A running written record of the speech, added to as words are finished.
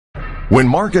When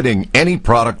marketing any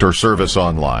product or service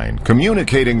online,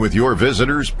 communicating with your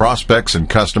visitors, prospects, and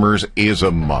customers is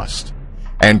a must.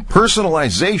 And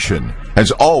personalization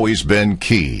has always been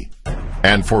key.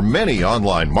 And for many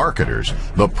online marketers,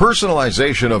 the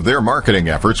personalization of their marketing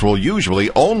efforts will usually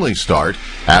only start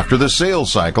after the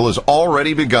sales cycle has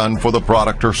already begun for the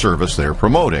product or service they're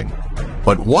promoting.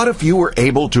 But what if you were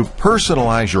able to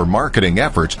personalize your marketing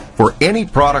efforts for any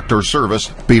product or service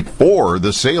before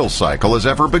the sales cycle has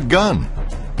ever begun?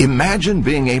 Imagine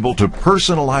being able to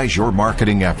personalize your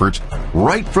marketing efforts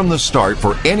right from the start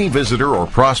for any visitor or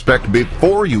prospect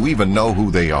before you even know who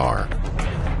they are.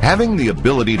 Having the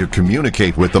ability to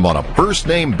communicate with them on a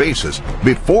first-name basis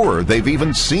before they've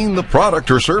even seen the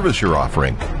product or service you're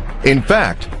offering. In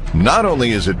fact, not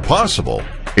only is it possible,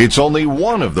 it's only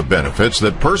one of the benefits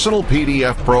that Personal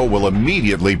PDF Pro will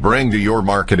immediately bring to your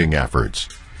marketing efforts.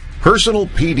 Personal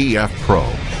PDF Pro,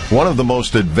 one of the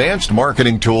most advanced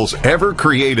marketing tools ever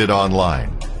created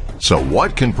online. So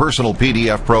what can Personal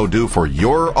PDF Pro do for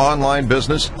your online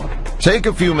business? Take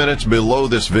a few minutes below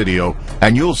this video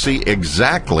and you'll see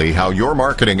exactly how your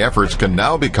marketing efforts can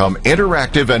now become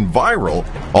interactive and viral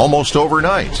almost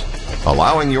overnight,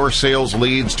 allowing your sales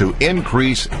leads to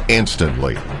increase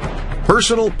instantly.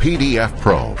 Personal PDF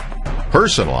Pro.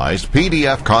 Personalized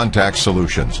PDF contact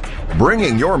solutions,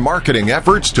 bringing your marketing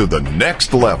efforts to the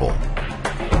next level.